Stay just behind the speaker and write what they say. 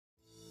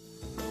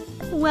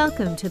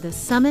Welcome to the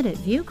Summit at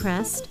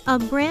Viewcrest, a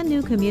brand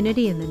new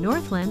community in the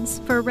Northlands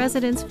for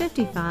residents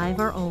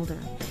 55 or older.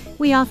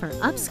 We offer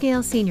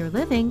upscale senior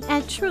living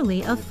at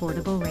truly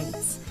affordable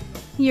rates.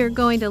 You're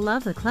going to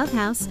love the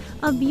clubhouse,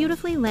 a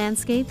beautifully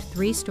landscaped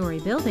 3-story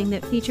building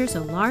that features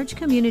a large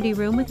community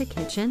room with a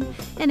kitchen,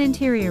 an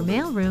interior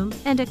mailroom,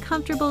 and a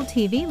comfortable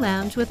TV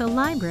lounge with a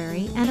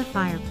library and a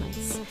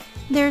fireplace.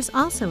 There's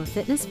also a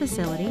fitness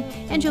facility,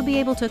 and you'll be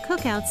able to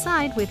cook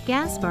outside with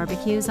gas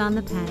barbecues on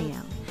the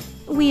patio.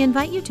 We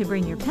invite you to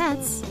bring your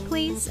pets.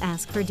 Please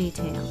ask for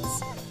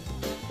details.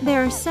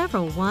 There are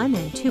several 1-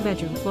 and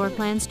 2-bedroom floor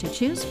plans to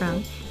choose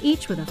from,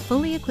 each with a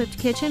fully equipped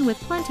kitchen with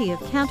plenty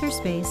of counter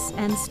space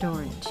and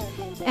storage.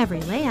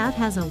 Every layout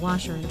has a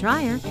washer and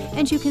dryer,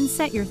 and you can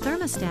set your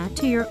thermostat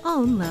to your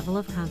own level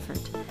of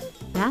comfort.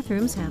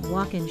 Bathrooms have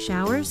walk-in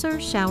showers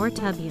or shower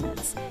tub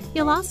units.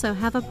 You'll also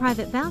have a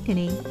private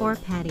balcony or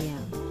patio.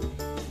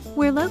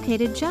 We're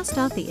located just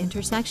off the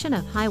intersection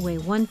of Highway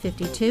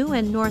 152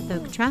 and North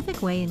Oak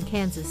Traffic Way in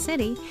Kansas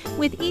City,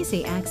 with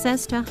easy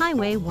access to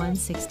Highway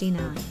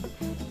 169.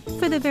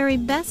 For the very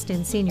best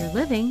in senior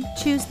living,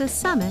 choose the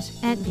Summit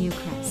at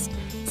Viewcrest.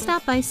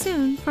 Stop by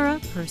soon for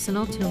a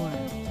personal tour.